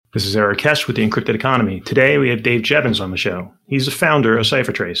This is Eric Hess with the Encrypted Economy. Today we have Dave Jevans on the show. He's the founder of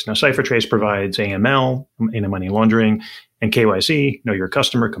CipherTrace. Now, CipherTrace provides AML, anti-money laundering, and KYC, know your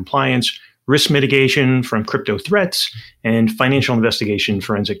customer compliance, risk mitigation from crypto threats, and financial investigation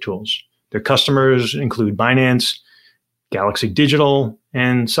forensic tools. Their customers include Binance, Galaxy Digital,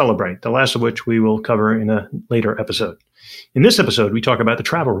 and Celebrite, the last of which we will cover in a later episode. In this episode, we talk about the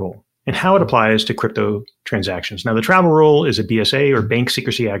travel rule and how it applies to crypto transactions. Now, the travel rule is a BSA or Bank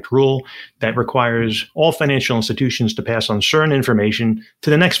Secrecy Act rule that requires all financial institutions to pass on certain information to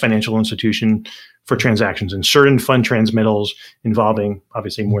the next financial institution for transactions and certain fund transmittals involving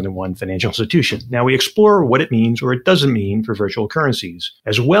obviously more than one financial institution. Now, we explore what it means or it doesn't mean for virtual currencies,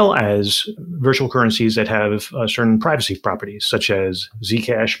 as well as virtual currencies that have certain privacy properties, such as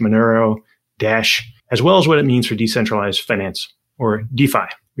Zcash, Monero, Dash, as well as what it means for decentralized finance or DeFi.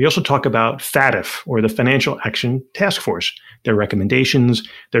 We also talk about FATF, or the Financial Action Task Force, their recommendations,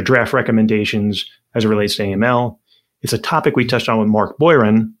 their draft recommendations as it relates to AML. It's a topic we touched on with Mark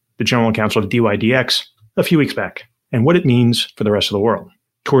Boyron, the General Counsel of DYDX, a few weeks back, and what it means for the rest of the world.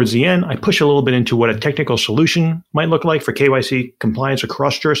 Towards the end, I push a little bit into what a technical solution might look like for KYC compliance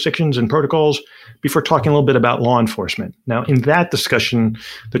across jurisdictions and protocols before talking a little bit about law enforcement. Now, in that discussion,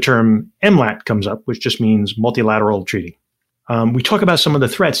 the term MLAT comes up, which just means multilateral treaty. We talk about some of the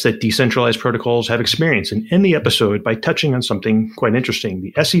threats that decentralized protocols have experienced and end the episode by touching on something quite interesting,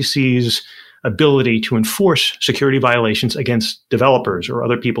 the SEC's ability to enforce security violations against developers or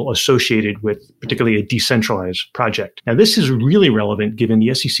other people associated with particularly a decentralized project. Now, this is really relevant given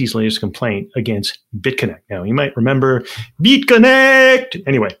the SEC's latest complaint against BitConnect. Now, you might remember BitConnect.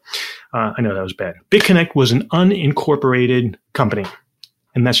 Anyway, I know that was bad. BitConnect was an unincorporated company.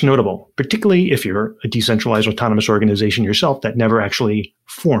 And that's notable, particularly if you're a decentralized autonomous organization yourself that never actually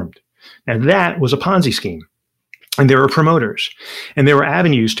formed. Now, that was a Ponzi scheme. And there were promoters. And there were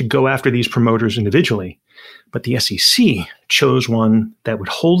avenues to go after these promoters individually. But the SEC chose one that would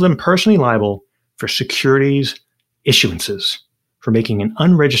hold them personally liable for securities issuances, for making an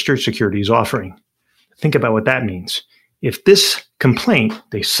unregistered securities offering. Think about what that means. If this complaint,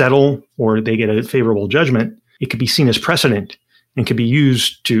 they settle or they get a favorable judgment, it could be seen as precedent and can be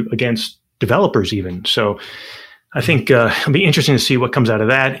used against developers even. So I think it'll be interesting to see what comes out of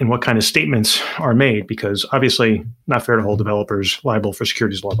that and what kind of statements are made, because obviously not fair to hold developers liable for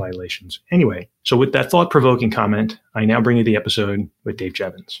securities law violations. Anyway, so with that thought-provoking comment, I now bring you the episode with Dave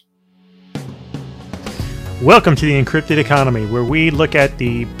Jevans. Welcome to the Encrypted Economy, where we look at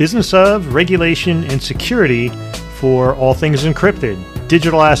the business of, regulation, and security for all things encrypted,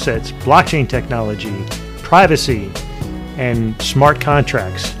 digital assets, blockchain technology, privacy, and smart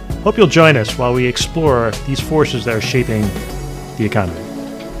contracts. Hope you'll join us while we explore these forces that are shaping the economy.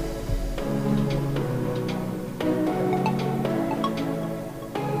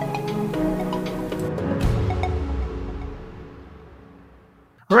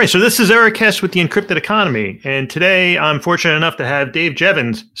 All right, so this is Eric Hess with the Encrypted Economy, and today I'm fortunate enough to have Dave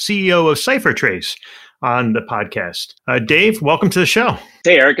Jevans, CEO of CipherTrace, on the podcast. Dave, welcome to the show.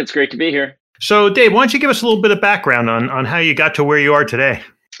 Hey, Eric, it's great to be here. So, Dave, why don't you give us a little bit of background on how you got to where you are today?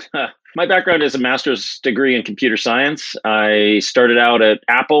 My background is a master's degree in computer science. I started out at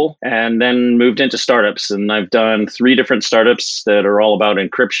Apple and then moved into startups. And I've done 3 different startups that are all about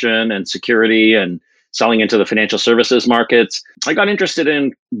encryption and security and selling into the financial services markets. I got interested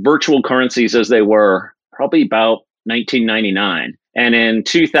in virtual currencies as they were probably about 1999. And in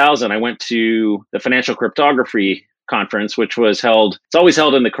 2000, I went to the Financial Cryptography Conference, which was it's always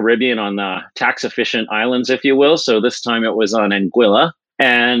held in the Caribbean on the tax efficient islands, if you will. So this time it was on Anguilla.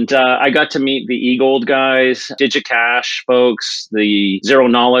 And I got to meet the eGold guys, DigiCash folks, the Zero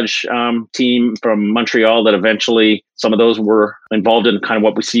Knowledge team from Montreal that eventually some of those were involved in kind of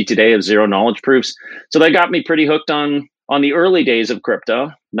what we see today as zero knowledge proofs. So that got me pretty hooked on the early days of crypto.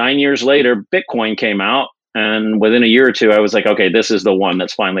 9 years later, Bitcoin came out. And within a year or two, I was like, okay, this is the one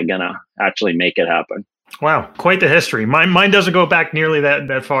that's finally going to actually make it happen. Wow, quite the history. Mine doesn't go back nearly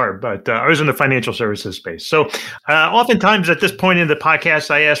that far, but I was in the financial services space. So oftentimes at this point in the podcast,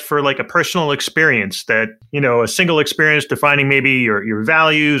 I ask for like a personal experience that, a single experience defining maybe your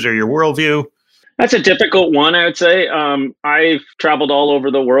values or your worldview. That's a difficult one, I would say. I've traveled all over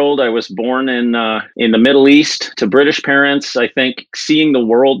the world. I was born in the Middle East to British parents. I think seeing the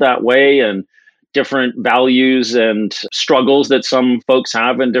world that way and different values and struggles that some folks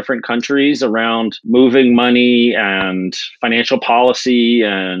have in different countries around moving money and financial policy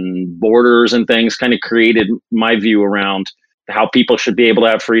and borders and things kind of created my view around how people should be able to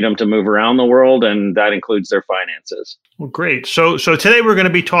have freedom to move around the world, and that includes their finances. Well, great. So today we're going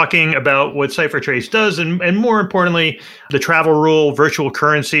to be talking about what CipherTrace does, and more importantly, the travel rule, virtual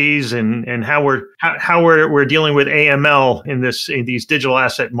currencies, and how we're dealing with AML in these digital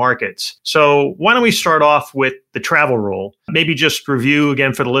asset markets. So why don't we start off with the travel rule? Maybe just review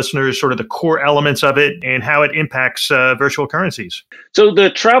again for the listeners sort of the core elements of it and how it impacts virtual currencies. So the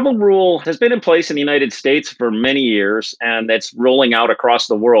travel rule has been in place in the United States for many years, and it's rolling out across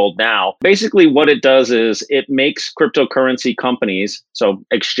the world now. Basically, what it does is it makes cryptocurrency companies, so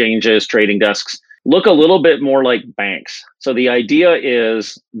exchanges, trading desks, look a little bit more like banks. So the idea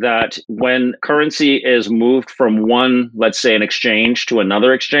is that when currency is moved from one, let's say an exchange to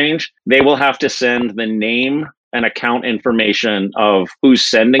another exchange, they will have to send the name and account information of who's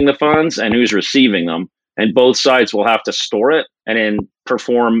sending the funds and who's receiving them. And both sides will have to store it and then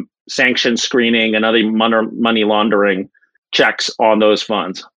perform sanction screening and other money laundering checks on those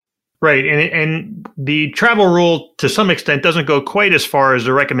funds. Right. And the travel rule, to some extent, doesn't go quite as far as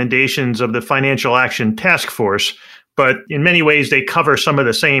the recommendations of the Financial Action Task Force, but in many ways, they cover some of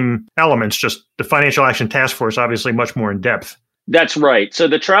the same elements, just the Financial Action Task Force, obviously much more in depth. That's right. So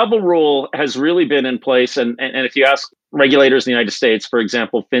the travel rule has really been in place. And if you ask regulators in the United States, for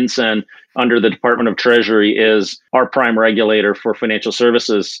example, FinCEN under the Department of Treasury is our prime regulator for financial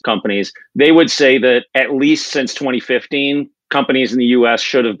services companies. They would say that at least since 2015, companies in the US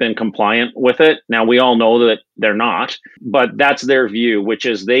should have been compliant with it. Now, we all know that they're not, but that's their view, which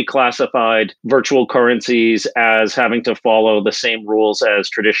is they classified virtual currencies as having to follow the same rules as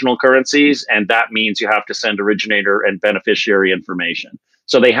traditional currencies. And that means you have to send originator and beneficiary information.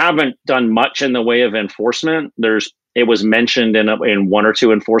 So they haven't done much in the way of enforcement. It was mentioned in one or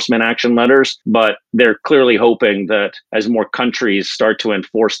two enforcement action letters, but they're clearly hoping that as more countries start to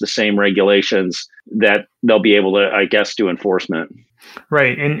enforce the same regulations, that they'll be able to, I guess, do enforcement.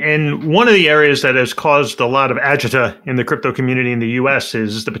 Right. And one of the areas that has caused a lot of agita in the crypto community in the US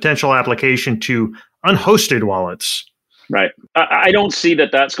is the potential application to unhosted wallets. Right. I don't see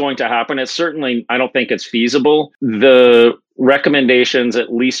that that's going to happen. I don't think it's feasible. The recommendations,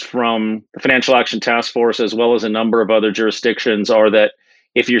 at least from the Financial Action Task Force, as well as a number of other jurisdictions, are that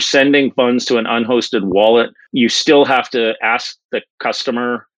if you're sending funds to an unhosted wallet, you still have to ask the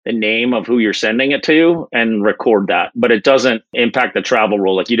customer the name of who you're sending it to and record that. But it doesn't impact the travel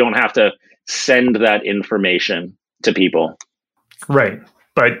rule. Like, you don't have to send that information to people. Right.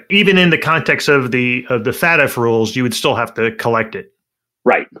 But even in the context of the FATF rules, you would still have to collect it.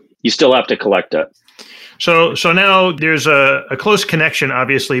 Right. You still have to collect it. So now there's a close connection,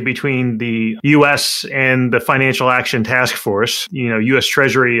 obviously, between the U.S. and the Financial Action Task Force. U.S.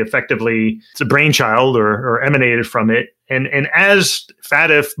 Treasury effectively, it's a brainchild or emanated from it. And as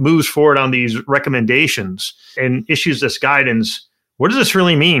FATF moves forward on these recommendations and issues this guidance, what does this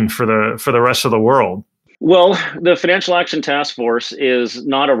really mean for the rest of the world? Well, the Financial Action Task Force is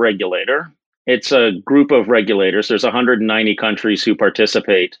not a regulator. It's a group of regulators. There's 190 countries who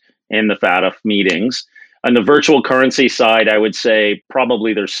participate in the FATF meetings. On the virtual currency side, I would say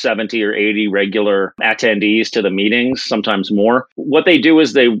probably there's 70 or 80 regular attendees to the meetings, sometimes more. What they do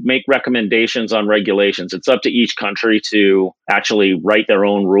is they make recommendations on regulations. It's up to each country to actually write their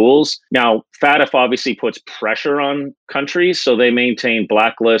own rules. Now, FATF obviously puts pressure on countries, so they maintain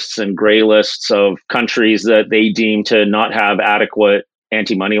blacklists and gray lists of countries that they deem to not have adequate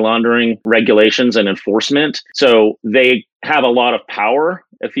anti-money laundering regulations and enforcement. So they have a lot of power,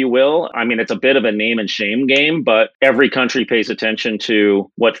 if you will. I mean, it's a bit of a name and shame game, but every country pays attention to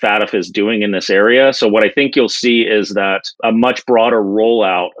what FATF is doing in this area. So what I think you'll see is that a much broader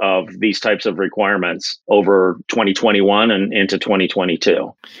rollout of these types of requirements over 2021 and into 2022.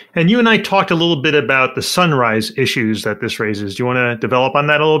 And you and I talked a little bit about the sunrise issues that this raises. Do you want to develop on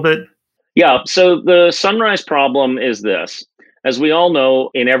that a little bit? Yeah. So the sunrise problem is this. As we all know,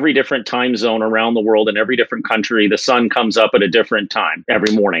 in every different time zone around the world, in every different country, the sun comes up at a different time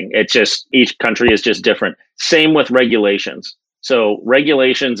every morning. Each country is just different. Same with regulations. So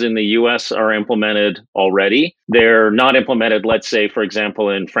regulations in the US are implemented already. They're not implemented, let's say, for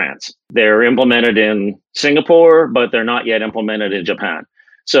example, in France. They're implemented in Singapore, but they're not yet implemented in Japan.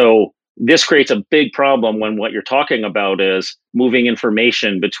 So this creates a big problem when what you're talking about is moving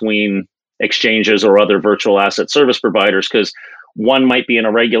information between exchanges or other virtual asset service providers, because one might be in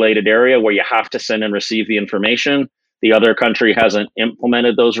a regulated area where you have to send and receive the information. The other country hasn't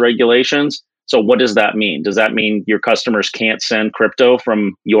implemented those regulations. So what does that mean? Does that mean your customers can't send crypto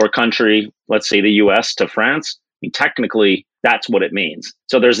from your country, let's say the US, to France? I mean, technically, that's what it means.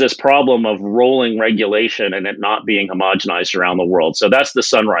 So there's this problem of rolling regulation and it not being homogenized around the world. So that's the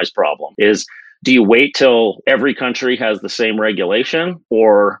sunrise problem, is Do you wait till every country has the same regulation,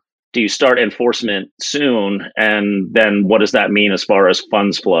 or do you start enforcement soon? And then what does that mean as far as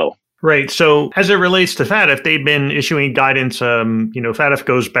funds flow? Right. So as it relates to FATF, they've been issuing guidance. FATF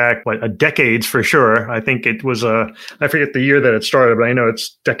goes back, decades for sure. I think it was I forget the year that it started, but I know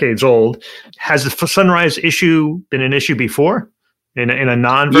it's decades old. Has the Sunrise issue been an issue before in a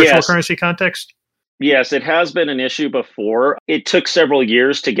non-virtual currency context? Yes, it has been an issue before. It took several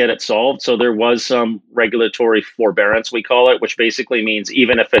years to get it solved. So there was some regulatory forbearance, we call it, which basically means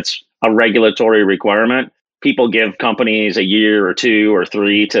even if it's a regulatory requirement, people give companies a year or two or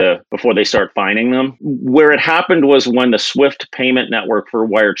three to before they start fining them. Where it happened was when the SWIFT payment network for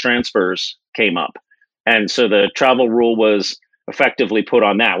wire transfers came up. And so the travel rule was effectively put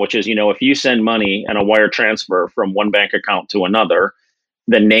on that, which is, if you send money and a wire transfer from one bank account to another,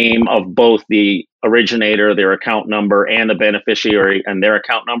 the name of both the originator, their account number, and the beneficiary and their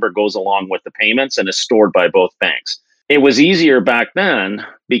account number goes along with the payments and is stored by both banks. It was easier back then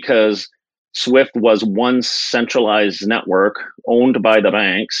because SWIFT was one centralized network owned by the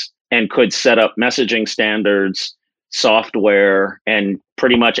banks and could set up messaging standards, software, and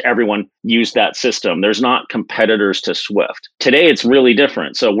pretty much everyone used that system. There's not competitors to SWIFT. Today, it's really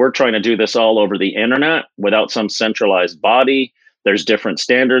different. So we're trying to do this all over the internet without some centralized body. There's different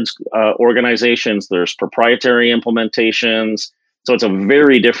standards organizations. There's proprietary implementations. So it's a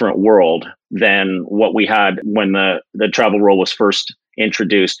very different world than what we had when the travel rule was first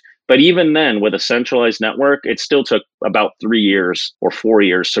introduced. But even then, with a centralized network, it still took about 3 years or 4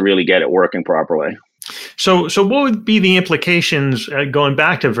 years to really get it working properly. So what would be the implications going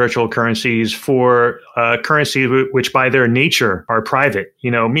back to virtual currencies for currencies which by their nature are private?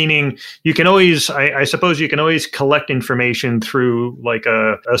 Meaning you can always, I suppose you can always collect information through like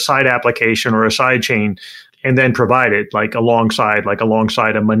a side application or a side chain and then provide it alongside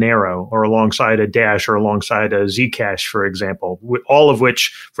a Monero or alongside a Dash or alongside a Zcash, for example, all of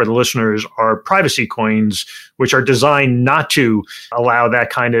which for the listeners are privacy coins, which are designed not to allow that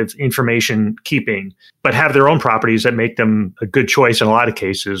kind of information keeping, but have their own properties that make them a good choice in a lot of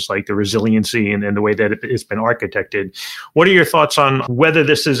cases, like the resiliency and the way that it's been architected. What are your thoughts on whether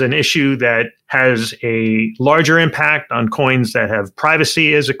this is an issue that has a larger impact on coins that have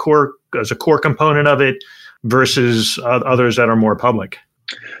privacy as a core component of it versus others that are more public?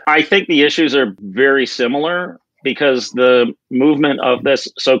 I think the issues are very similar because the movement of this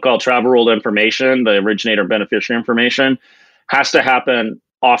so-called travel rule information, the originator beneficiary information, has to happen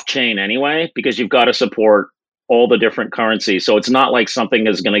off-chain anyway, because you've got to support all the different currencies. So it's not like something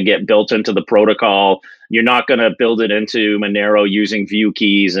is going to get built into the protocol. You're not going to build it into Monero using view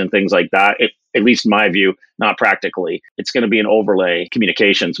keys and things like that. At least in my view, not practically. It's going to be an overlay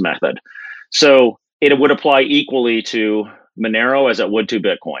communications method. So it would apply equally to Monero as it would to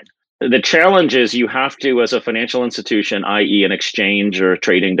Bitcoin. The challenge is you have to, as a financial institution, i.e. an exchange or a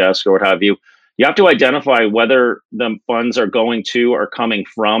trading desk or what have you, you have to identify whether the funds are going to or coming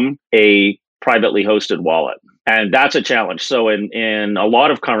from a privately hosted wallet. And that's a challenge. So in a lot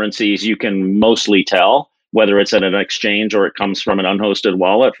of currencies, you can mostly tell whether it's at an exchange or it comes from an unhosted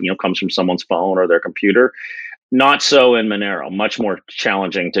wallet, comes from someone's phone or their computer. Not so in Monero, much more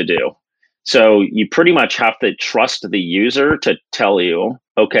challenging to do. So you pretty much have to trust the user to tell you,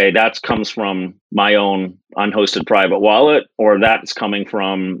 okay, that comes from my own unhosted private wallet, or that's coming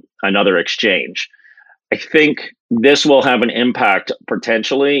from another exchange. I think this will have an impact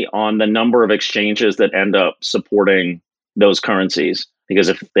potentially on the number of exchanges that end up supporting those currencies. Because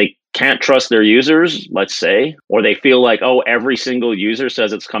if they can't trust their users, let's say, or they feel like, oh, every single user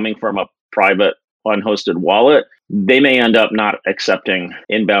says it's coming from a private unhosted wallet, they may end up not accepting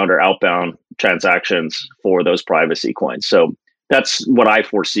inbound or outbound transactions for those privacy coins. So that's what I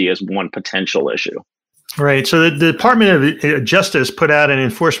foresee as one potential issue. Right. So the Department of Justice put out an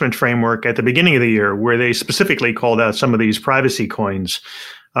enforcement framework at the beginning of the year where they specifically called out some of these privacy coins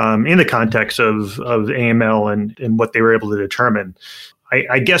in the context of AML and what they were able to determine.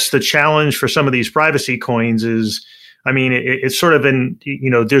 I guess the challenge for some of these privacy coins is, it's sort of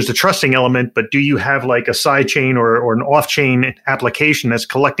there's the trusting element, but do you have like a side chain or an off chain application that's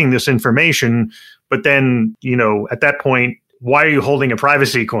collecting this information? But then, at that point, why are you holding a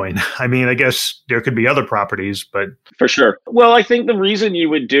privacy coin? I guess there could be other properties, but. For sure. Well, I think the reason you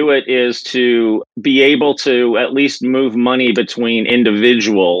would do it is to be able to at least move money between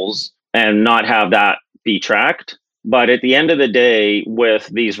individuals and not have that be tracked. But at the end of the day, with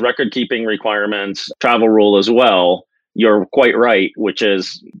these record keeping requirements, travel rule as well, you're quite right, which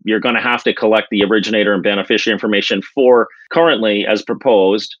is you're going to have to collect the originator and beneficiary information for currently, as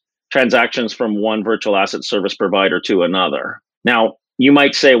proposed, transactions from one virtual asset service provider to another. Now, you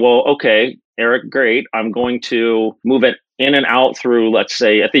might say, well, okay, Eric, great. I'm going to move it in and out through, let's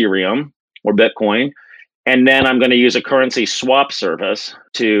say, Ethereum or Bitcoin. And then I'm going to use a currency swap service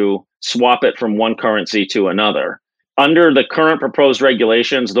to swap it from one currency to another. Under the current proposed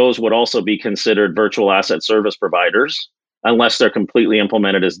regulations, those would also be considered virtual asset service providers, unless they're completely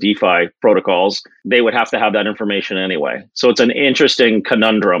implemented as DeFi protocols. They would have to have that information anyway. So it's an interesting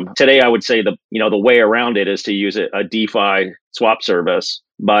conundrum. Today, I would say the way around it is to use a DeFi swap service.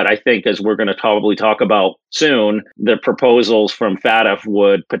 But I think, as we're going to probably talk about soon, the proposals from FATF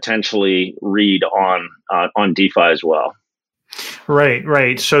would potentially read on DeFi as well. Right,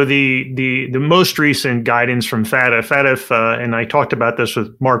 right. So the most recent guidance from FATF, and I talked about this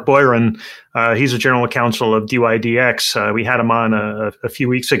with Mark Boyron. He's a general counsel of DYDX. We had him on a few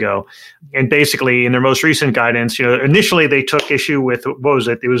weeks ago, and basically, in their most recent guidance, initially they took issue with, what was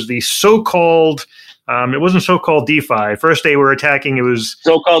it? It was the so-called. It wasn't so-called DeFi. First, they were attacking. It was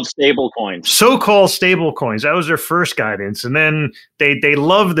so-called stable coins. So-called stable coins. That was their first guidance, and then they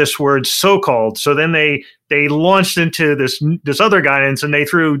love this word "so-called." So then they launched into this other guidance, and they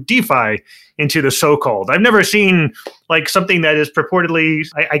threw DeFi into the so-called. I've never seen like something that is purportedly.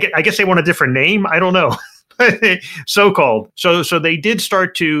 I guess they want a different name. I don't know. So-called. So they did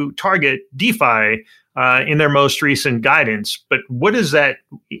start to target DeFi in their most recent guidance. But what is that,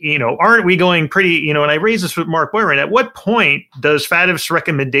 aren't we going pretty, and I raised this with Mark Boyron, at what point does FATF's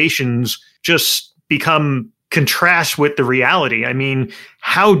recommendations just become contrast with the reality? I mean,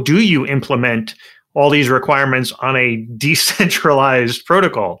 how do you implement all these requirements on a decentralized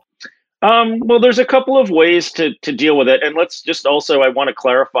protocol? Well, there's a couple of ways to deal with it. And let's just also, I want to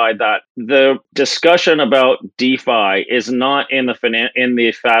clarify that the discussion about DeFi is not in the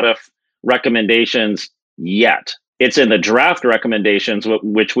FATF recommendations yet. It's in the draft recommendations,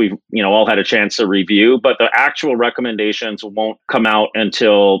 which we've all had a chance to review, but the actual recommendations won't come out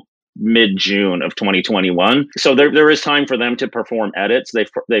until mid-June of 2021. So there is time for them to perform edits.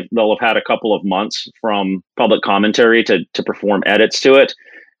 They'll have had a couple of months from public commentary to perform edits to it.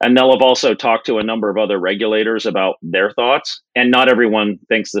 And they'll have also talked to a number of other regulators about their thoughts. And not everyone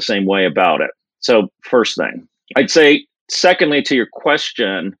thinks the same way about it. So first thing. I'd say, secondly, to your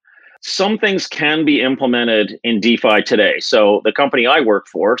question, some things can be implemented in DeFi today. So the company I work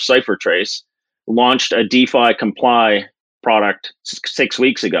for, CipherTrace, launched a DeFi comply product 6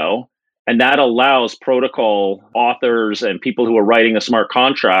 weeks ago. And that allows protocol authors and people who are writing the smart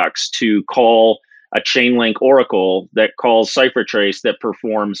contracts to call a Chainlink oracle that calls CipherTrace that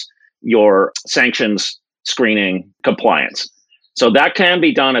performs your sanctions screening compliance. So that can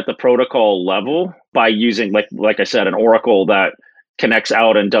be done at the protocol level by using, like I said, an oracle that connects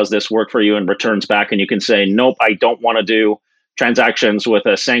out and does this work for you and returns back. And you can say, nope, I don't want to do transactions with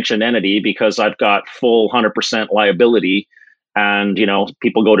a sanctioned entity because I've got full 100% liability. And,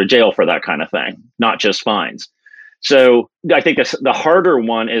 people go to jail for that kind of thing, not just fines. So I think the harder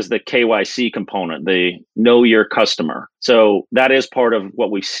one is the KYC component, the know your customer. So that is part of what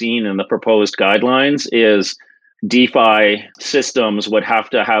we've seen in the proposed guidelines is DeFi systems would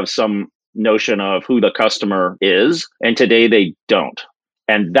have to have some notion of who the customer is. And today they don't.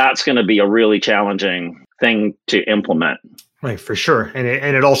 And that's going to be a really challenging thing to implement. Right, for sure. And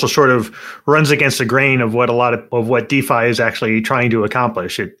it also sort of runs against the grain of what a lot of what DeFi is actually trying to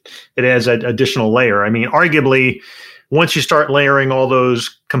accomplish. It adds an additional layer. I mean, arguably, once you start layering all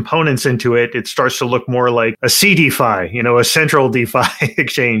those components into it, it starts to look more like a CDeFi, a central DeFi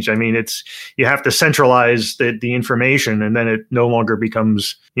exchange. I mean, you have to centralize the information, and then it no longer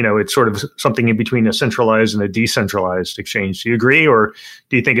becomes, it's sort of something in between a centralized and a decentralized exchange. Do you agree? Or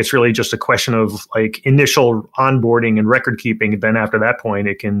do you think it's really just a question of like initial onboarding and record keeping, and then after that point,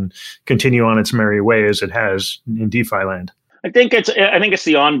 it can continue on its merry way as it has in DeFi land? I think it's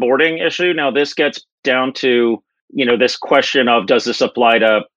the onboarding issue. Now, this gets down to this question of, does this apply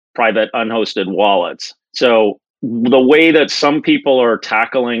to private unhosted wallets? So the way that some people are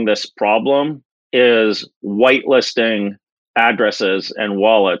tackling this problem is whitelisting addresses and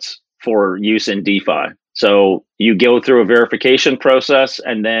wallets for use in DeFi. So you go through a verification process,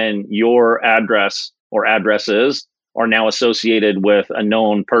 and then your address or addresses are now associated with a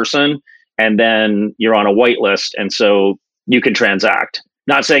known person, and then you're on a whitelist, and so you can transact.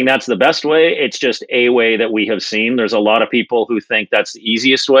 Not saying that's the best way. It's just a way that we have seen. There's a lot of people who think that's the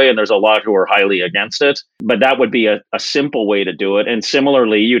easiest way, and there's a lot who are highly against it. But that would be a simple way to do it. And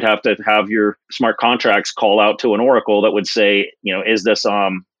similarly, you'd have to have your smart contracts call out to an oracle that would say, is this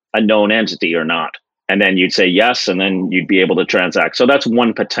a known entity or not? And then you'd say yes, and then you'd be able to transact. So that's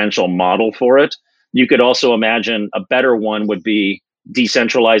one potential model for it. You could also imagine a better one would be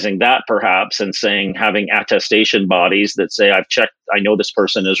decentralizing that perhaps and saying having attestation bodies that say, I've checked, I know this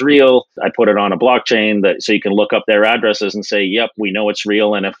person is real. I put it on a blockchain that so you can look up their addresses and say, yep, we know it's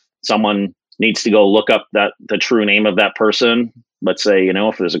real. And if someone needs to go look up the true name of that person, let's say,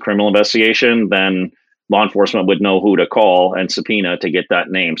 if there's a criminal investigation, then law enforcement would know who to call and subpoena to get that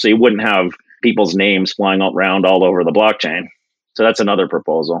name. So you wouldn't have people's names flying around all over the blockchain. So that's another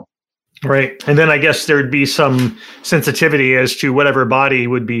proposal. Right. And then I guess there'd be some sensitivity as to whatever body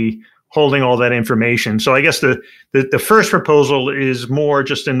would be holding all that information. So I guess the first proposal is more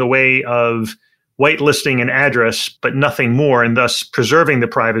just in the way of whitelisting an address, but nothing more, and thus preserving the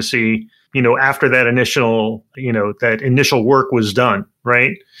privacy, after that initial work was done,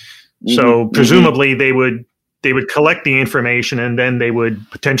 right? Mm-hmm. So presumably they would collect the information, and then they would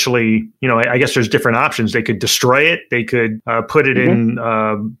potentially, I guess there's different options. They could destroy it. They could put it in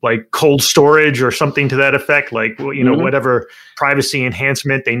like cold storage or something to that effect, like, whatever privacy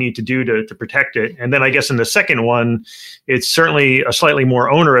enhancement they need to do to protect it. And then I guess in the second one, it's certainly a slightly more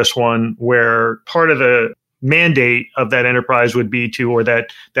onerous one where part of the mandate of that enterprise would be or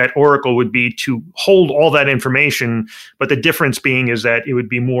that oracle would be to hold all that information. But the difference being is that it would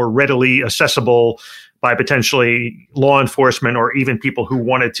be more readily accessible by potentially law enforcement or even people who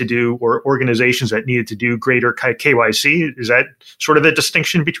wanted to do, or organizations that needed to do greater KYC. Is that sort of the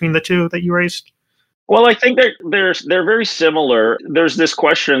distinction between the two that you raised? Well, I think they're very similar. There's this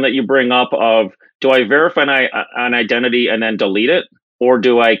question that you bring up of, do I verify an identity and then delete it? Or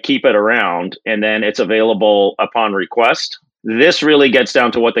do I keep it around and then it's available upon request? This really gets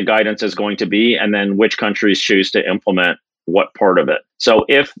down to what the guidance is going to be and then which countries choose to implement what part of it. So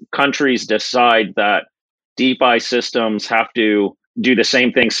if countries decide that DeFi systems have to do the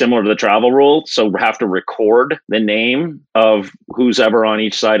same thing similar to the travel rule, so have to record the name of who's ever on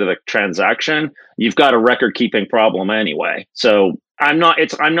each side of the transaction, you've got a record keeping problem anyway. So I'm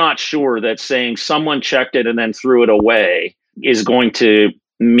not sure that saying someone checked it and then threw it away is going to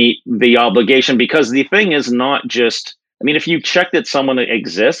meet the obligation, because the thing is not just, if you check that someone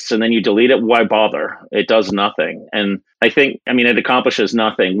exists and then you delete it, why bother? It does nothing. And I think, it accomplishes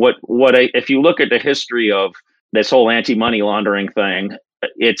nothing. If you look at the history of this whole anti-money laundering thing,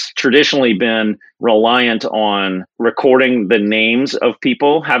 it's traditionally been reliant on recording the names of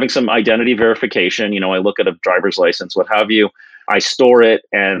people, having some identity verification. I look at a driver's license, what have you. I store it,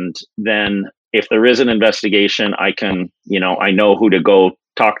 and then if there is an investigation, I can, I know who to go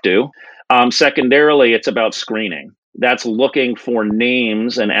talk to. Secondarily, it's about screening. That's looking for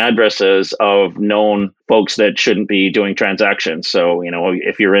names and addresses of known folks that shouldn't be doing transactions. So,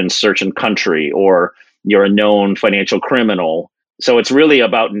 if you're in certain country or you're a known financial criminal. So it's really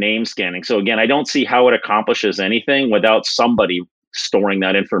about name scanning. So again, I don't see how it accomplishes anything without somebody storing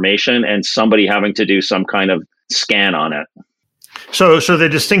that information and somebody having to do some kind of scan on it. So the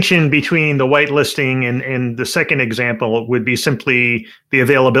distinction between the whitelisting and the second example would be simply the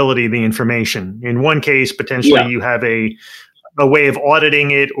availability of the information. In one case, potentially you have a way of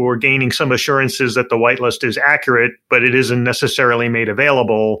auditing it or gaining some assurances that the whitelist is accurate, but it isn't necessarily made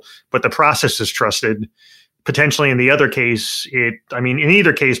available, but the process is trusted. Potentially in the other case, in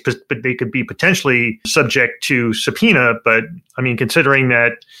either case, but they could be potentially subject to subpoena. But considering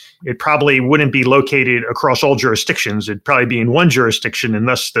that it probably wouldn't be located across all jurisdictions, it'd probably be in one jurisdiction, and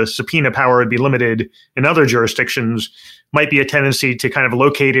thus the subpoena power would be limited in other jurisdictions, might be a tendency to kind of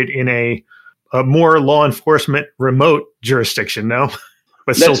locate it in a more law enforcement remote jurisdiction, no?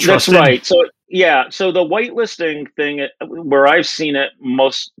 But still trusted. That's right. So the whitelisting thing, where I've seen it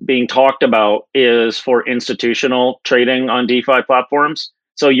most being talked about, is for institutional trading on DeFi platforms.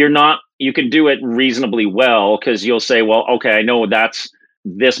 So you can do it reasonably well because you'll say, well, okay, I know that's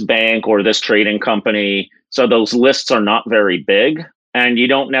this bank or this trading company. So those lists are not very big, and you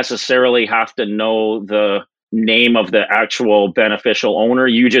don't necessarily have to know the name of the actual beneficial owner.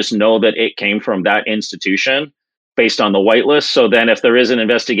 You just know that it came from that institution based on the whitelist. So then if there is an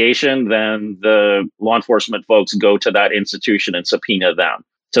investigation, then the law enforcement folks go to that institution and subpoena them.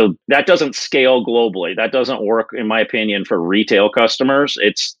 So that doesn't scale globally. That doesn't work, in my opinion, for retail customers.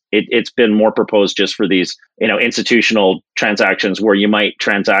 It's been more proposed just for these, institutional transactions where you might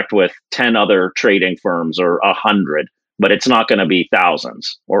transact with 10 other trading firms or 100, but it's not going to be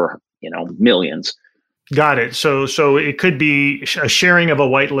thousands or, millions. Got it. So it could be a sharing of a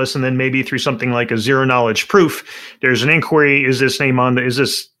whitelist, and then maybe through something like a zero knowledge proof, there's an inquiry: is this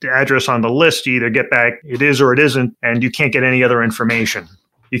address on the list? You either get back it is or it isn't, and you can't get any other information.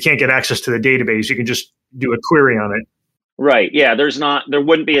 You can't get access to the database. You can just do a query on it. Right. Yeah. There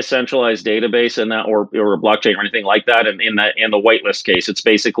wouldn't be a centralized database in that, or a blockchain or anything like that. And in the whitelist case, it's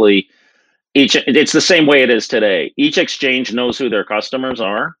basically It's the same way it is today. Each exchange knows who their customers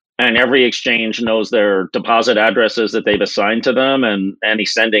are, and every exchange knows their deposit addresses that they've assigned to them and any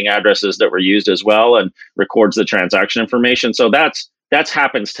sending addresses that were used as well, and records the transaction information. So that's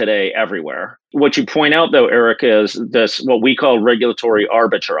happens today everywhere. What you point out though, Eric, is this what we call regulatory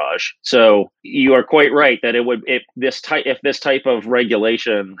arbitrage. So you are quite right that if this type of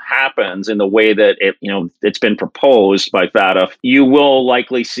regulation happens in the way that it's been proposed by FATF, you will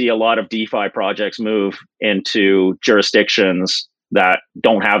likely see a lot of DeFi projects move into jurisdictions that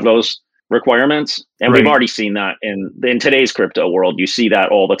don't have those requirements. And Right. we've already seen that in today's crypto world. You see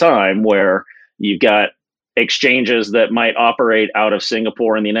that all the time where you've got exchanges that might operate out of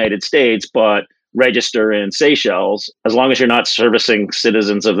Singapore in the United States, but register in Seychelles. As long as you're not servicing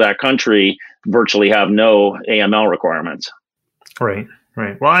citizens of that country, virtually have no AML requirements. Right.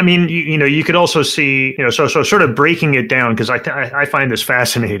 Right. Well, I mean, you could also see, so sort of breaking it down, because I find this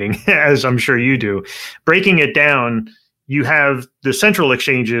fascinating, as I'm sure you do. Breaking it down, you have the central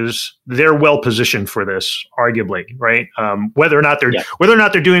exchanges; they're well positioned for this, arguably, right? Whether or not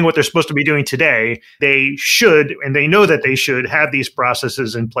they're doing what they're supposed to be doing today, they should, and they know that they should have these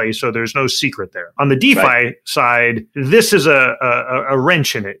processes in place. So there's no secret there. On the DeFi side, this is a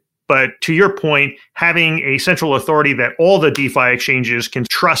wrench in it. But to your point, having a central authority that all the DeFi exchanges can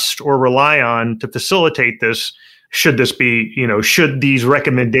trust or rely on to facilitate this. Should these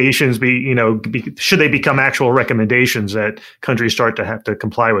recommendations be, should they become actual recommendations that countries start to have to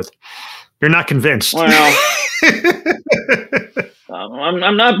comply with? You're not convinced. Well,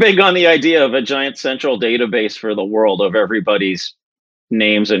 I'm not big on the idea of a giant central database for the world of everybody's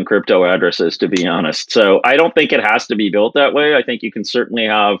names and crypto addresses, to be honest. So I don't think it has to be built that way. I think you can certainly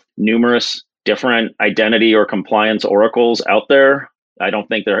have numerous different identity or compliance oracles out there. I don't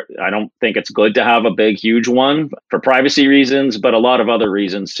think it's good to have a big, huge one for privacy reasons, but a lot of other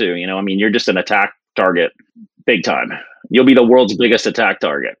reasons too. You're just an attack target, big time. You'll be the world's biggest attack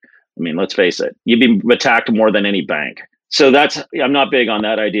target. I mean, let's face it. You'd be attacked more than any bank. So I'm not big on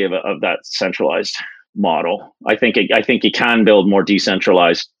that idea of that centralized model. I think you can build more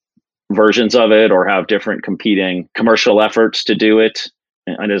decentralized versions of it, or have different competing commercial efforts to do it.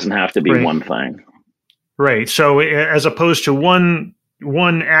 It doesn't have to be one thing. Right. So as opposed to one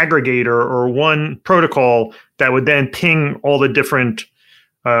aggregator or one protocol that would then ping all the different,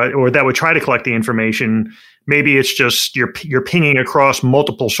 or that would try to collect the information, maybe it's just you're pinging across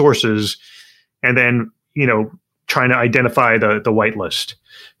multiple sources, and then trying to identify the whitelist.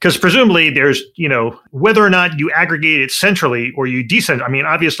 Because presumably there's whether or not you aggregate it centrally or you decentralize. I mean,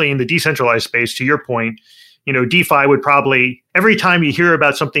 obviously in the decentralized space, to your point, DeFi would probably, every time you hear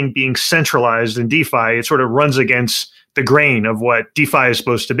about something being centralized in DeFi, it sort of runs against the grain of what DeFi is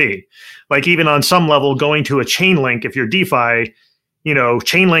supposed to be. Like even on some level, going to a chain link, if you're DeFi,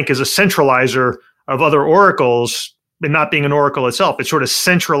 chain link is a centralizer of other oracles, but not being an oracle itself. It sort of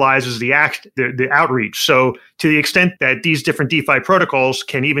centralizes the outreach. So to the extent that these different DeFi protocols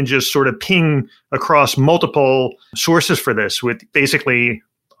can even just sort of ping across multiple sources for this, with basically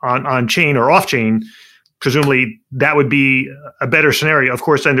on chain or off chain, presumably that would be a better scenario. Of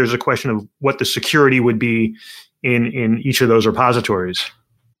course, then there's a question of what the security would be in each of those repositories.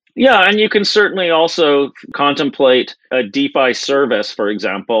 Yeah, and you can certainly also contemplate a DeFi service, for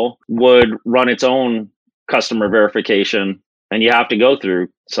example, would run its own customer verification, and you have to go through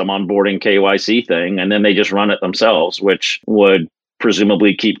some onboarding KYC thing, and then they just run it themselves, which would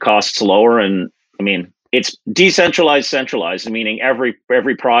presumably keep costs lower. And I mean, it's decentralized, centralized, meaning every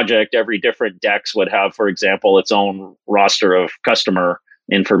project, every different DEX would have, for example, its own roster of customer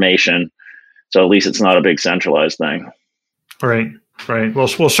information. So at least it's not a big centralized thing. Right. Well,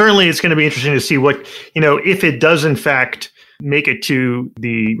 certainly it's going to be interesting to see what, if it does in fact make it to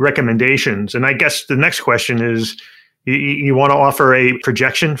the recommendations. And I guess the next question is, you want to offer a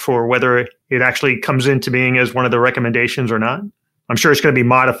projection for whether it actually comes into being as one of the recommendations or not? I'm sure it's going to be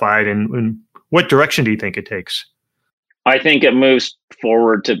modified. And what direction do you think it takes? I think it moves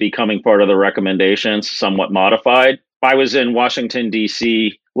forward to becoming part of the recommendations, somewhat modified. I was in Washington,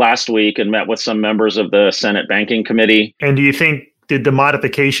 D.C. last week and met with some members of the Senate Banking Committee. And do you think the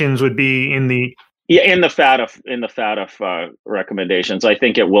modifications would be in the... Yeah, in the FATF recommendations? I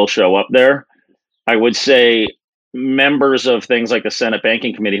think it will show up there. I would say members of things like the Senate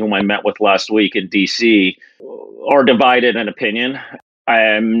Banking Committee, whom I met with last week in D.C., are divided in opinion. I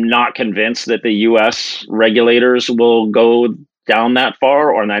am not convinced that the U.S. regulators will go down that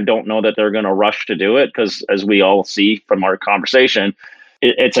far, and I don't know that they're going to rush to do it, because as we all see from our conversation,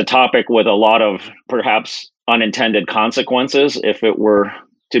 it's a topic with a lot of perhaps unintended consequences if it were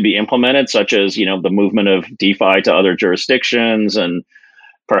to be implemented, such as, the movement of DeFi to other jurisdictions and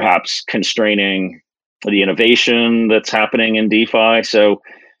perhaps constraining the innovation that's happening in DeFi. So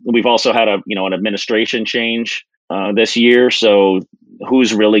we've also had an administration change this year. So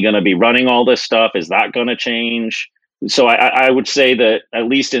who's really going to be running all this stuff? Is that going to change? So I would say that at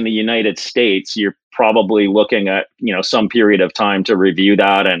least in the United States, you're probably looking at some period of time to review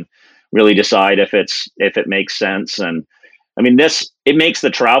that and really decide if it makes sense. And I mean, it makes the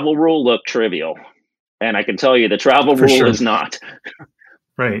travel rule look trivial, and I can tell you the travel For rule sure. is not.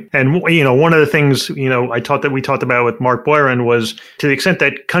 Right. And, one of the things, we talked about with Mark Boyron was to the extent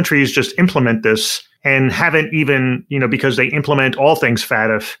that countries just implement this and haven't even, because they implement all things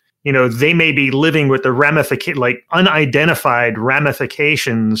FATF, they may be living with the unidentified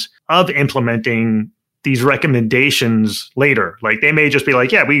ramifications of implementing these recommendations later. Like they may just be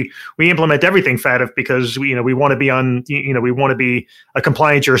like, yeah, we implement everything FATF because we want to be on, we want to be a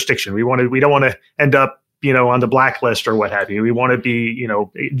compliant jurisdiction. We don't want to end up on the blacklist or what have you. We want to be,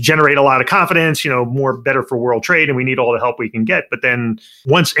 generate a lot of confidence, better for world trade, and we need all the help we can get. But then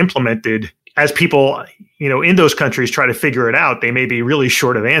once implemented, as people, in those countries try to figure it out, they may be really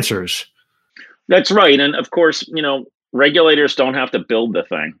short of answers. That's right. And of course, regulators don't have to build the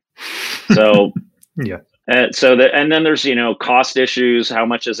thing. So, yeah. And then there's, cost issues. How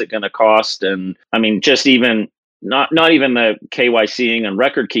much is it going to cost? And I mean, just even not even the KYCing and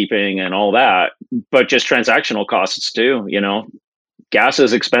record keeping and all that, but just transactional costs too. Gas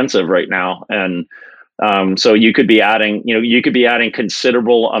is expensive right now, and so you could be adding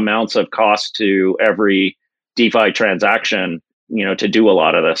considerable amounts of cost to every DeFi transaction, to do a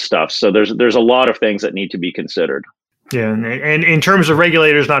lot of this stuff. So there's a lot of things that need to be considered. Yeah, and in terms of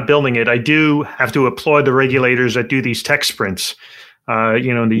regulators not building it, I do have to applaud the regulators that do these tech sprints.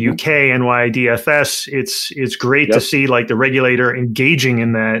 In the UK, NYDFS, it's great to see like the regulator engaging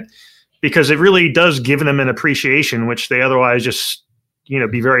in that, because it really does give them an appreciation, which they otherwise just,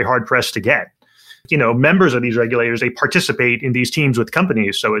 be very hard pressed to get. Members of these regulators, they participate in these teams with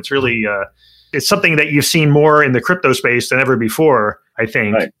companies. So it's really, it's something that you've seen more in the crypto space than ever before, I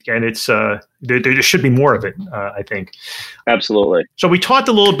think. Right. And it's, there should be more of it, I think. Absolutely. So we talked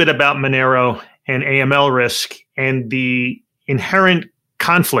a little bit about Monero and AML risk and the inherent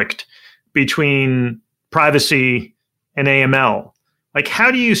conflict between privacy and AML. Like,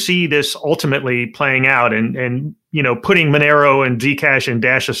 how do you see this ultimately playing out? And putting Monero and Zcash and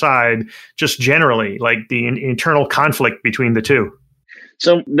Dash aside, just generally, like the internal conflict between the two.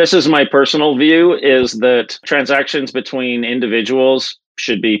 So this is my personal view, is that transactions between individuals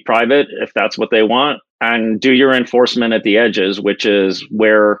should be private if that's what they want, and do your enforcement at the edges, which is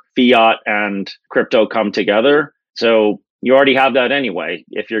where fiat and crypto come together. So you already have that anyway.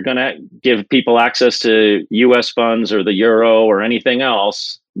 If you're going to give people access to US funds or the euro or anything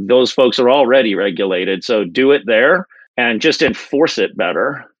else, those folks are already regulated. So do it there and just enforce it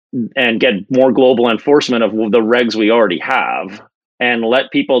better and get more global enforcement of the regs we already have, and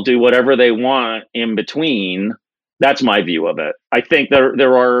let people do whatever they want in between. That's my view of it. I think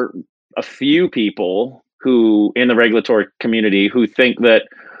there are a few people who in the regulatory community who think that,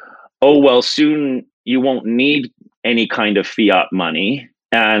 oh, well, soon you won't need any kind of fiat money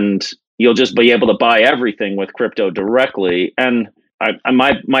and you'll just be able to buy everything with crypto directly. And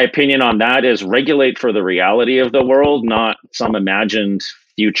my opinion on that is regulate for the reality of the world, not some imagined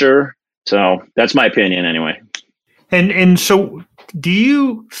future. So that's my opinion anyway. And so do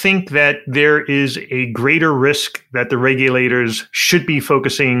you think that there is a greater risk that the regulators should be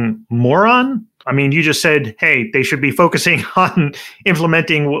focusing more on? I mean, you just said, hey, they should be focusing on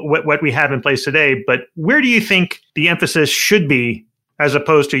implementing what we have in place today. But where do you think the emphasis should be, as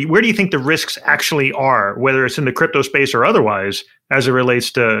opposed to where do you think the risks actually are, whether it's in the crypto space or otherwise, as it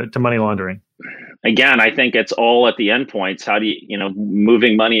relates to money laundering? Again, I think it's all at the endpoints. How do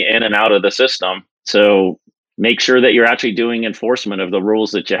moving money in and out of the system. So make sure that you're actually doing enforcement of the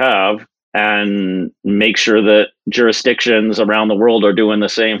rules that you have, and make sure that jurisdictions around the world are doing the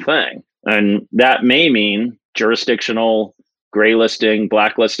same thing. And that may mean jurisdictional gray listing,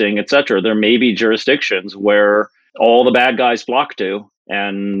 blacklisting, et cetera. There may be jurisdictions where all the bad guys flock to,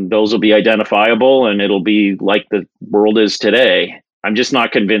 and those will be identifiable, and it'll be like the world is today. I'm just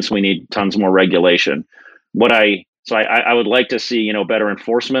not convinced we need tons more regulation. I would like to see, better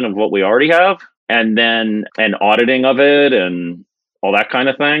enforcement of what we already have, and then an auditing of it and all that kind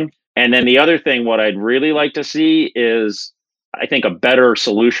of thing. And then the other thing, what I'd really like to see is, I think a better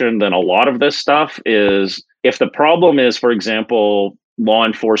solution than a lot of this stuff is, if the problem is, for example, law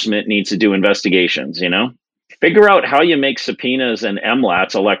enforcement needs to do investigations, figure out how you make subpoenas and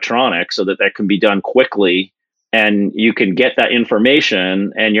MLATs electronic so that can be done quickly and you can get that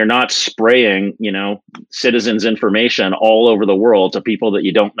information, and you're not spraying, citizens' information all over the world to people that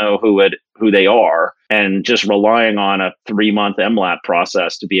you don't know who they are, and just relying on a 3-month MLAT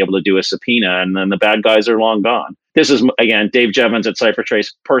process to be able to do a subpoena, and then the bad guys are long gone. This is, again, Dave Jevans at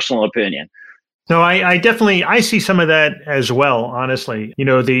CipherTrace, personal opinion. No, I definitely I see some of that as well. Honestly,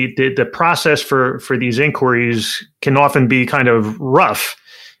 the process for these inquiries can often be kind of rough,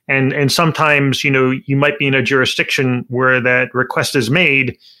 and sometimes you might be in a jurisdiction where that request is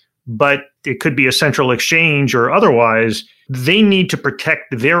made, but it could be a central exchange or otherwise. They need to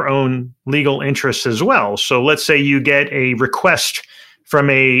protect their own legal interests as well. So let's say you get a request from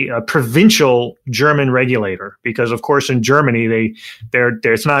a provincial German regulator, because of course in Germany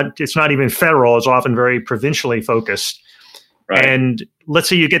it's not even federal; it's often very provincially focused. Right. And let's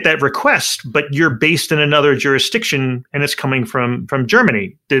say you get that request, but you're based in another jurisdiction and it's coming from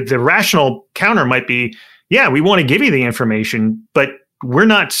Germany. The rational counter might be, yeah, we want to give you the information, but we're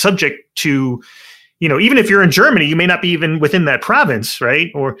not subject to, even if you're in Germany, you may not be even within that province,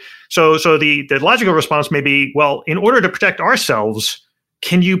 right? Or so the logical response may be, well, in order to protect ourselves,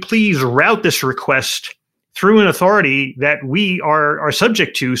 can you please route this request through an authority that we are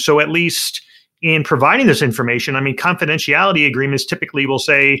subject to? So at least in providing this information, confidentiality agreements typically will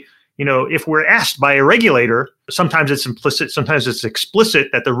say, if we're asked by a regulator, sometimes it's implicit, sometimes it's explicit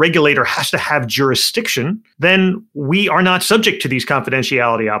that the regulator has to have jurisdiction, then we are not subject to these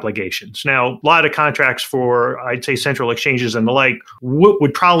confidentiality obligations. Now, a lot of contracts for, I'd say, central exchanges and the like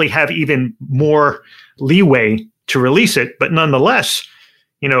would probably have even more leeway to release it, but nonetheless,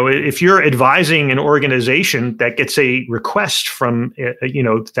 if you're advising an organization that gets a request from,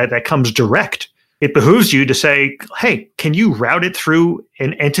 that comes direct, it behooves you to say, hey, can you route it through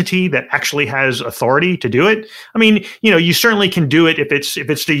an entity that actually has authority to do it? You certainly can do it if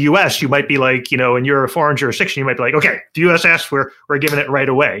it's the U.S. You might be like, and you're a foreign jurisdiction, you might be like, okay, the U.S. asks, we're giving it right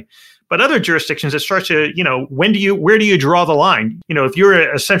away. But other jurisdictions, it starts to, where do you draw the line? If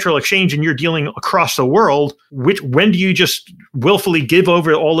you're a central exchange and you're dealing across the world, when do you just willfully give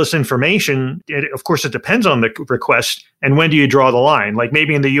over all this information? Of course, it depends on the request. And when do you draw the line? Like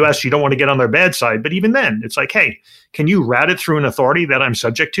maybe in the US, you don't want to get on their bad side. But even then, it's like, hey, can you route it through an authority that I'm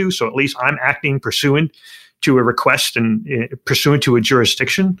subject to? So at least I'm acting pursuant to a request and pursuant to a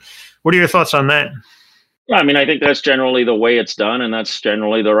jurisdiction. What are your thoughts on that? I think that's generally the way it's done, and that's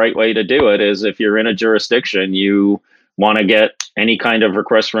generally the right way to do it. Is if you're in a jurisdiction, you want to get any kind of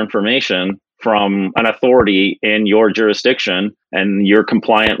request for information from an authority in your jurisdiction, and you're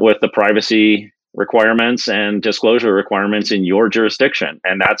compliant with the privacy requirements and disclosure requirements in your jurisdiction.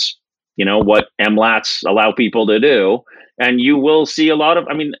 And that's, what MLATs allow people to do. And you will see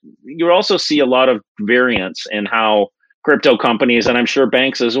you'll also see a lot of variance in how crypto companies, and I'm sure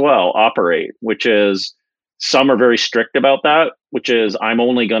banks as well, operate, which is, some are very strict about that, which is I'm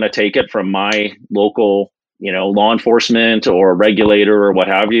only going to take it from my local, law enforcement or regulator or what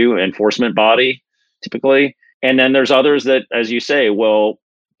have you, enforcement body, typically. And then there's others that, as you say, well,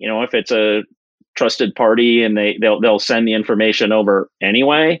 if it's a trusted party and they'll send the information over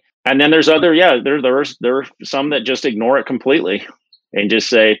anyway. And then there's there are some that just ignore it completely and just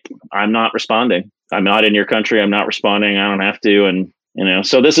say, I'm not responding. I'm not in your country. I'm not responding. I don't have to. And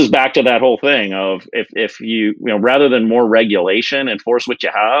so this is back to that whole thing of if you rather than more regulation, enforce what you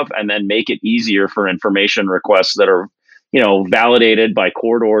have, and then make it easier for information requests that are, validated by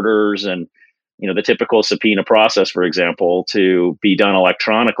court orders and, the typical subpoena process, for example, to be done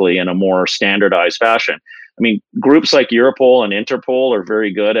electronically in a more standardized fashion. Groups like Europol and Interpol are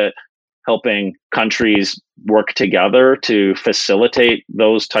very good at helping countries work together to facilitate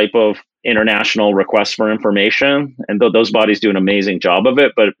those type of international requests for information, and those bodies do an amazing job of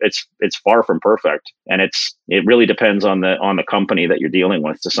it, but it's far from perfect, and it really depends on the company that you're dealing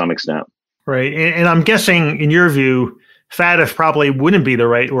with to some extent. Right, and I'm guessing, in your view, FATF probably wouldn't be the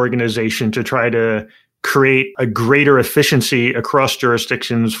right organization to try to create a greater efficiency across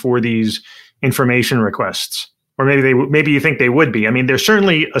jurisdictions for these information requests. Or maybe you think they would be. There's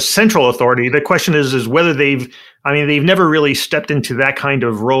certainly a central authority. The question is whether they've never really stepped into that kind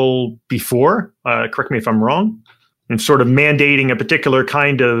of role before. Correct me if I'm wrong. And sort of mandating a particular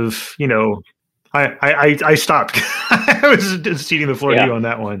kind of, I stopped. I was ceding the floor to you on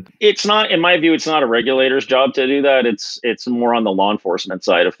that one. It's not, in my view, it's not a regulator's job to do that. It's more on the law enforcement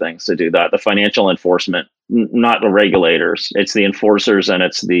side of things to do that. The financial enforcement, not the regulators. It's the enforcers, and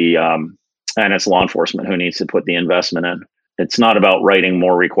it's it's law enforcement who needs to put the investment in. It's not about writing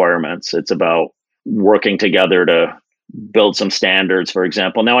more requirements. It's about working together to build some standards, for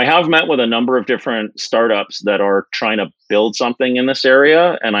example. Now, I have met with a number of different startups that are trying to build something in this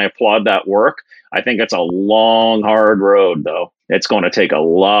area, and I applaud that work. I think it's a long, hard road, though. It's going to take a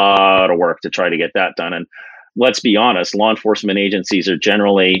lot of work to try to get that done. And let's be honest, law enforcement agencies are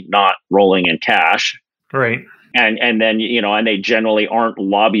generally not rolling in cash. Right. And then, and they generally aren't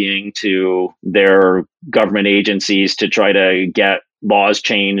lobbying to their government agencies to try to get laws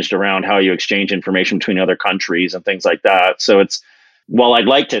changed around how you exchange information between other countries and things like that. So while I'd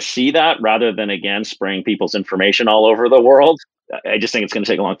like to see that rather than, again, spraying people's information all over the world, I just think it's going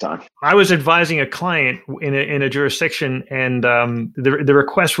to take a long time. I was advising a client in a jurisdiction, and the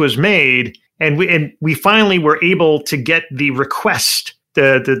request was made, and we finally were able to get the request,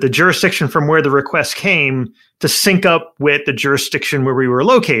 the jurisdiction from where the request came, to sync up with the jurisdiction where we were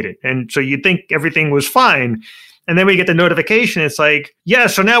located. And so you'd think everything was fine. And then we get the notification. It's like, yeah,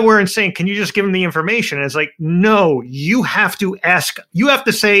 so now we're in sync. Can you just give them the information? And it's like, no, you have to ask. You have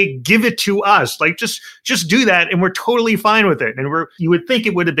to say, give it to us. Like, just do that, and we're totally fine with it. And you would think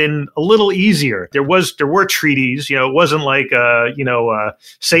it would have been a little easier. There were treaties. It wasn't like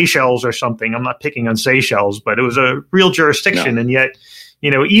Seychelles or something. I'm not picking on Seychelles, but it was a real jurisdiction, No. And yet,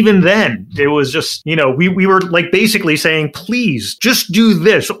 even then, it was just, we were like basically saying, please just do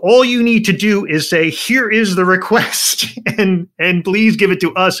this. All you need to do is say, here is the request and please give it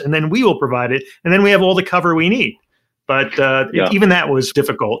to us. And then we will provide it. And then we have all the cover we need. But even that was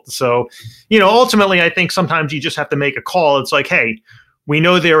difficult. So, ultimately, I think sometimes you just have to make a call. It's like, hey, we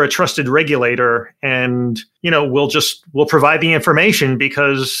know they're a trusted regulator, and, we'll provide the information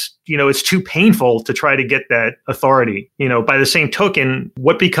because, it's too painful to try to get that authority. By the same token,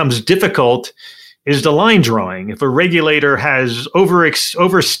 what becomes difficult is the line drawing. If a regulator has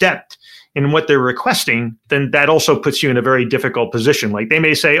overstepped in what they're requesting, then that also puts you in a very difficult position. Like, they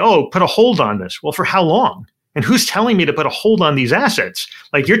may say, oh, put a hold on this. Well, for how long? And who's telling me to put a hold on these assets?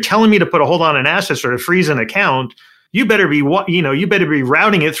 Like, you're telling me to put a hold on an asset or to freeze an account. You better be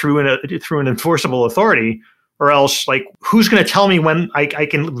routing it through an enforceable authority, or else, like, who's going to tell me when I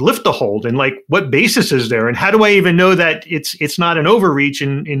can lift the hold, and like, what basis is there, and how do I even know that it's not an overreach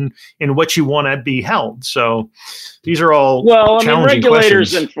in what you want to be held? So these are all challenging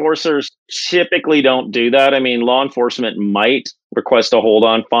regulators, questions. Enforcers typically don't do that. I mean, law enforcement might request a hold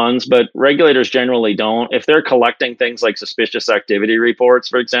on funds, but regulators generally don't. If they're collecting things like suspicious activity reports,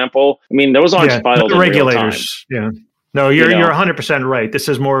 for example, those aren't filed in regulators. real time. Yeah. No, you're 100% right. This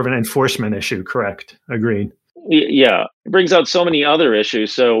is more of an enforcement issue. Correct. Agreed. Yeah, it brings out so many other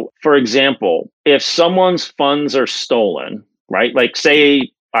issues. So, for example, if someone's funds are stolen, right? Like, say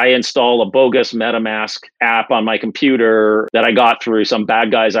I install a bogus MetaMask app on my computer that I got through some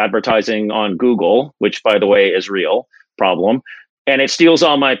bad guys advertising on Google, which, by the way, is real problem, and it steals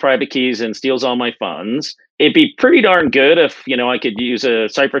all my private keys and steals all my funds. It'd be pretty darn good if, I could use a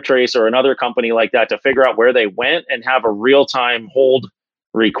CipherTrace or another company like that to figure out where they went and have a real-time hold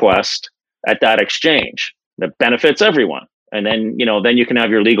request at that exchange that benefits everyone. And then, then you can have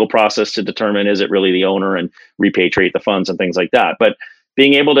your legal process to determine, is it really the owner, and repatriate the funds and things like that. But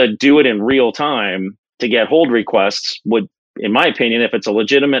being able to do it in real time to get hold requests would, in my opinion, if it's a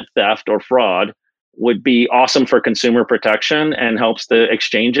legitimate theft or fraud, would be awesome for consumer protection and helps the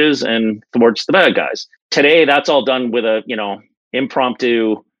exchanges and thwarts the bad guys. Today, that's all done with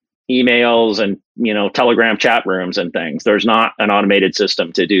impromptu emails and, Telegram chat rooms and things. There's not an automated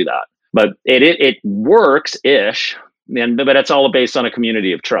system to do that. But it works-ish, but it's all based on a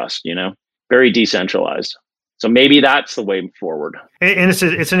community of trust, very decentralized. So maybe that's the way forward. And it's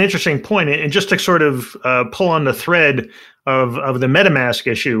an interesting point. And just to sort of pull on the thread of the MetaMask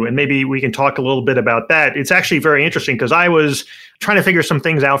issue, and maybe we can talk a little bit about that. It's actually very interesting because I was trying to figure some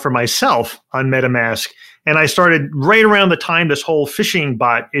things out for myself on MetaMask. And I started right around the time this whole phishing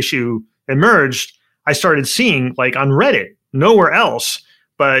bot issue emerged. I started seeing, like, on Reddit, nowhere else,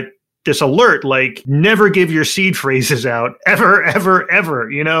 but this alert, like, never give your seed phrases out ever, ever, ever,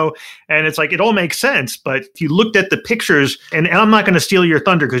 and it's like, it all makes sense. But if you looked at the pictures, and I'm not going to steal your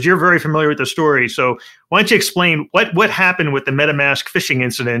thunder because you're very familiar with the story. So why don't you explain what happened with the MetaMask phishing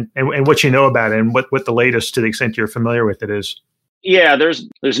incident and what you know about it, and what the latest, to the extent you're familiar with it, is? Yeah, there's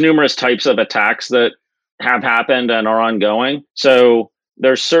numerous types of attacks that have happened and are ongoing. So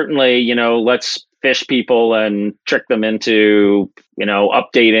there's certainly, let's phish people and trick them into,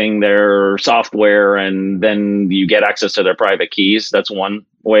 updating their software, and then you get access to their private keys. That's one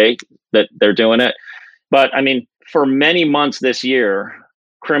way that they're doing it. But for many months this year,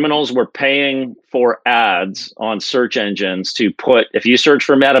 criminals were paying for ads on search engines to put, if you search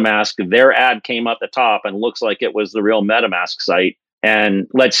for MetaMask, their ad came up the top and looks like it was the real MetaMask site. And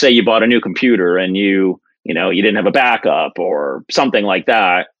let's say you bought a new computer and you didn't have a backup or something like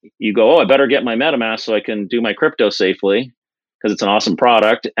that. You go, I better get my MetaMask so I can do my crypto safely because it's an awesome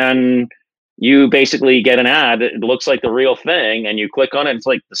product. And you basically get an ad. It looks like the real thing, and you click on it. It's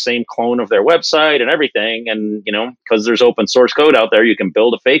like the same clone of their website and everything. And, because there's open source code out there, you can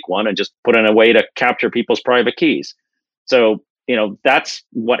build a fake one and just put in a way to capture people's private keys. So, that's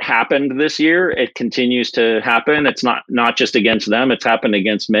what happened this year. It continues to happen. It's not just against them. It's happened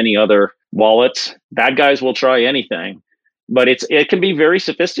against many other wallets. Bad guys will try anything, but it can be very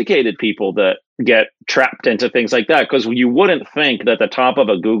sophisticated people that get trapped into things like that, because you wouldn't think that the top of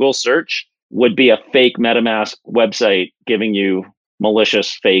a Google search would be a fake MetaMask website giving you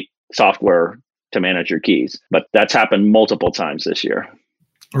malicious fake software to manage your keys. But that's happened multiple times this year.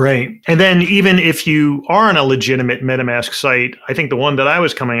 Right. And then even if you are on a legitimate MetaMask site, I think the one that I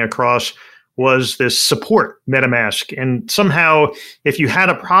was coming across was this support MetaMask. And somehow, if you had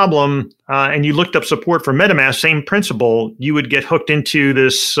a problem and you looked up support for MetaMask, same principle, you would get hooked into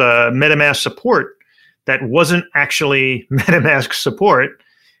this MetaMask support that wasn't actually MetaMask support.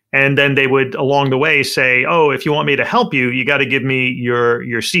 And then they would, along the way, say, oh, if you want me to help you, you got to give me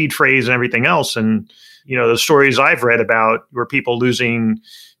your seed phrase and everything else. And, the stories I've read about were people losing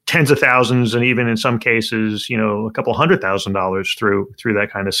tens of thousands and even in some cases, a couple $100,000 through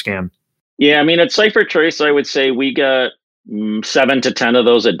that kind of scam. Yeah, I mean, at CipherTrace, I would say we got 7 to 10 of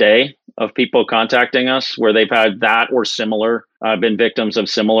those a day of people contacting us where they've had that or similar, been victims of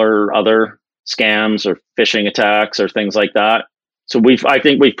similar other scams or phishing attacks or things like that. So I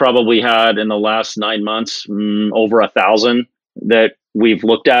think we've probably had in the last 9 months over 1,000 that we've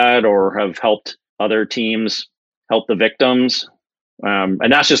looked at or have helped other teams help the victims,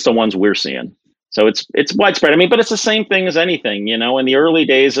 and that's just the ones we're seeing. So it's widespread. I mean, but it's the same thing as anything, in the early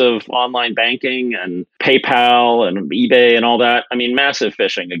days of online banking and PayPal and eBay and all that. I mean, massive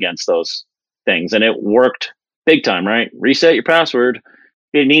phishing against those things, and it worked big time, right? Reset your password.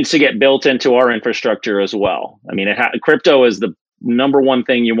 It needs to get built into our infrastructure as well. I mean, crypto is the number one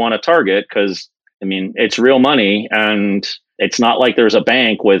thing you want to target because, I mean, it's real money, and it's not like there's a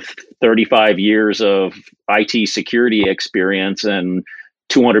bank with 35 years of IT security experience and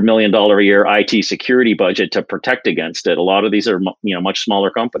 $200 million a year IT security budget to protect against it. A lot of these are, much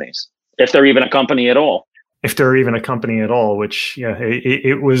smaller companies, if they're even a company at all. If they're even a company at all, which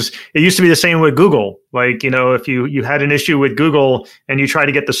it used to be the same with Google. Like, if you had an issue with Google and you try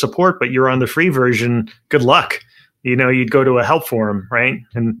to get the support, but you're on the free version, good luck. You'd go to a help forum, right?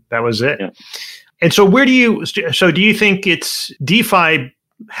 And that was it. Yeah. And so do you think it's DeFi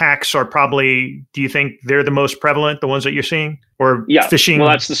hacks are probably, do you think they're the most prevalent, the ones that you're seeing? Or phishing?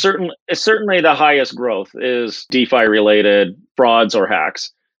 Well, it's certainly the highest growth is DeFi related frauds or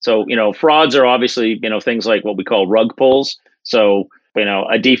hacks. So, frauds are obviously, things like what we call rug pulls. So,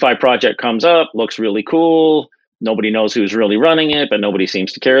 a DeFi project comes up, looks really cool. Nobody knows who's really running it, but nobody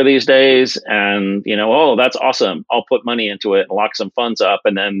seems to care these days. And, oh, that's awesome. I'll put money into it and lock some funds up.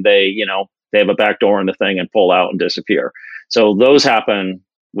 And then they have a backdoor in the thing and pull out and disappear. So those happen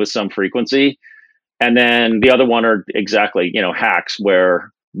with some frequency. And then the other one are exactly, hacks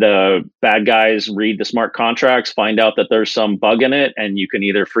where the bad guys read the smart contracts, find out that there's some bug in it, and you can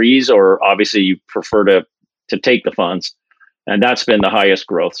either freeze or obviously you prefer to take the funds. And that's been the highest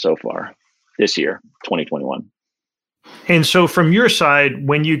growth so far this year, 2021. And so from your side,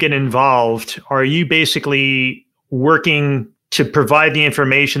 when you get involved, are you basically working to provide the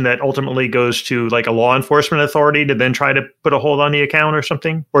information that ultimately goes to like a law enforcement authority to then try to put a hold on the account or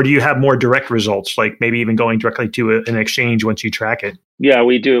something? Or do you have more direct results, like maybe even going directly to an exchange once you track it? Yeah,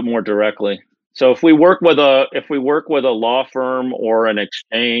 we do it more directly. So if we work with a law firm or an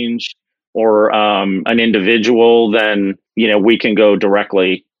exchange or an individual, then we can go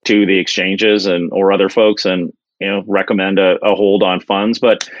directly to the exchanges or other folks and recommend a hold on funds.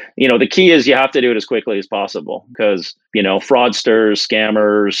 But, the key is you have to do it as quickly as possible because, fraudsters,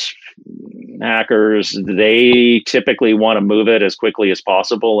 scammers, hackers, they typically want to move it as quickly as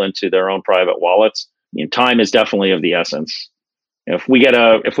possible into their own private wallets. Time is definitely of the essence. If we get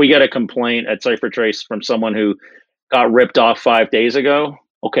a complaint at CipherTrace from someone who got ripped off 5 days ago,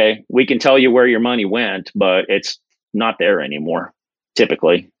 okay, we can tell you where your money went, but it's not there anymore,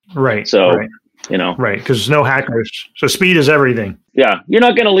 typically. Right. So. Right. Right, because no hackers. So speed is everything. Yeah, you're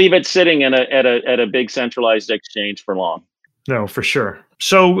not going to leave it sitting at a big centralized exchange for long. No, for sure.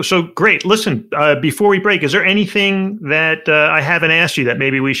 So great. Listen, before we break, is there anything that I haven't asked you that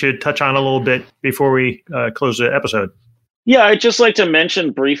maybe we should touch on a little bit before we close the episode? Yeah, I'd just like to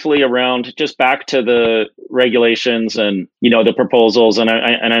mention briefly around just back to the regulations and the proposals. And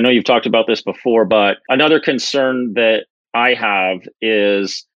I know you've talked about this before, but another concern that I have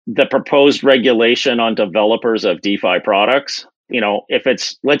is the proposed regulation on developers of DeFi products. if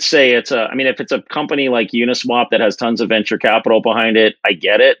it's, let's say if it's a company like Uniswap that has tons of venture capital behind it, I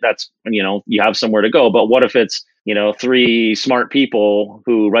get it. That's, you have somewhere to go. But what if it's, three smart people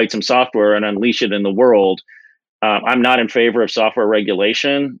who write some software and unleash it in the world? I'm not in favor of software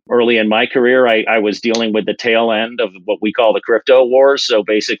regulation. Early in my career, I was dealing with the tail end of what we call the crypto wars. So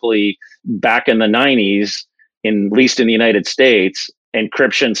basically, back in the 90s, at least in the United States,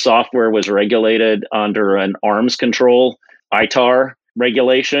 encryption software was regulated under an arms control ITAR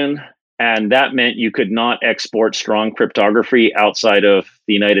regulation. And that meant you could not export strong cryptography outside of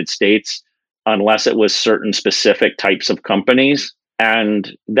the United States unless it was certain specific types of companies.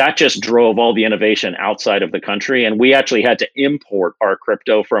 And that just drove all the innovation outside of the country. And we actually had to import our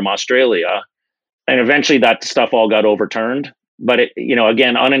crypto from Australia. And eventually that stuff all got overturned. But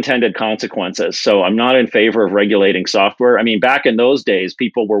again, unintended consequences. So I'm not in favor of regulating software. I mean, back in those days,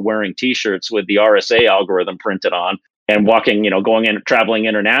 people were wearing T-shirts with the RSA algorithm printed on and walking, going in, traveling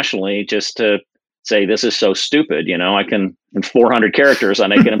internationally just to say, this is so stupid. I can, in 400 characters,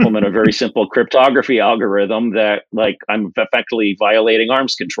 and I can implement a very simple cryptography algorithm that, like, I'm effectively violating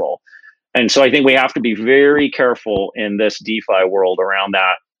arms control. And so I think we have to be very careful in this DeFi world around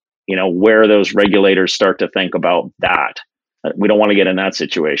that, where those regulators start to think about that. We don't want to get in that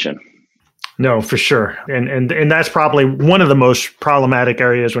situation. No, for sure. And that's probably one of the most problematic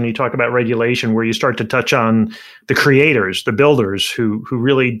areas when you talk about regulation, where you start to touch on the creators, the builders who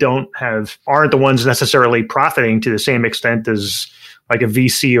really aren't the ones necessarily profiting to the same extent as like a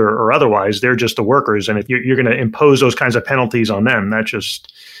VC or otherwise. They're just the workers. And if you're going to impose those kinds of penalties on them, that's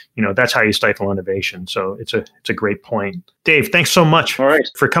just, that's how you stifle innovation. So it's a great point. Dave, thanks so much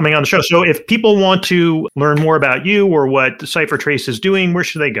for coming on the show. So if people want to learn more about you or what CipherTrace is doing, where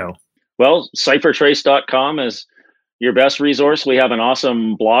should they go? Well, CipherTrace.com is your best resource. We have an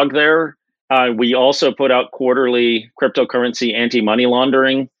awesome blog there. We also put out quarterly cryptocurrency anti-money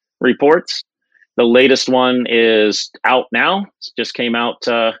laundering reports. The latest one is out now. It just came out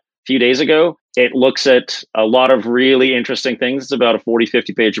a few days ago. It looks at a lot of really interesting things. It's about a 40,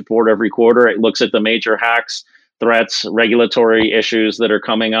 50-page report every quarter. It looks at the major hacks, threats, regulatory issues that are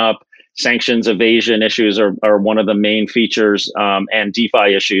coming up. Sanctions evasion issues are one of the main features, and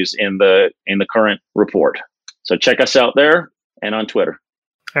DeFi issues in the current report. So check us out there and on Twitter.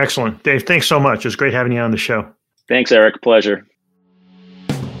 Excellent. Dave, thanks so much. It was great having you on the show. Thanks, Eric. Pleasure.